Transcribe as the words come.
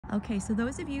Okay, so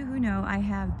those of you who know, I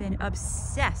have been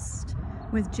obsessed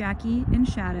with Jackie and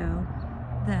Shadow,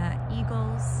 the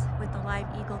eagles with the live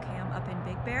eagle cam up in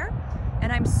Big Bear.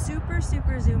 And I'm super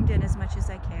zoomed in as much as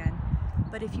I can.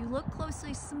 But if you look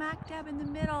closely, smack dab in the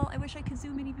middle, I wish I could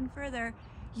zoom in even further,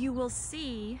 you will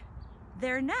see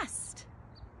their nest.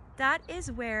 That is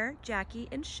where Jackie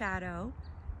and Shadow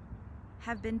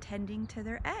have been tending to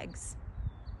their eggs.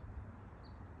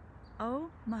 Oh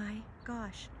my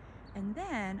gosh. And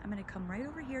then I'm gonna come right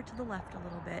over here to the left a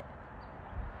little bit.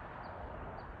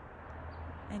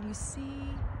 And you see,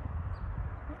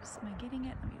 oops, am I getting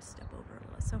it? Let me just step over a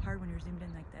little. It's so hard when you're zoomed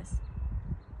in like this.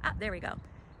 Ah, there we go.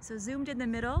 So zoomed in the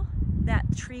middle, that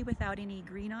tree without any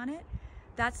green on it,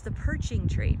 that's the perching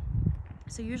tree.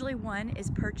 So usually one is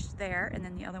perched there and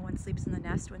then the other one sleeps in the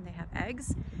nest when they have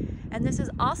eggs. And this is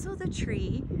also the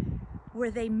tree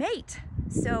where they mate.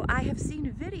 So I have seen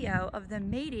a video of them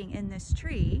mating in this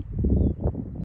tree.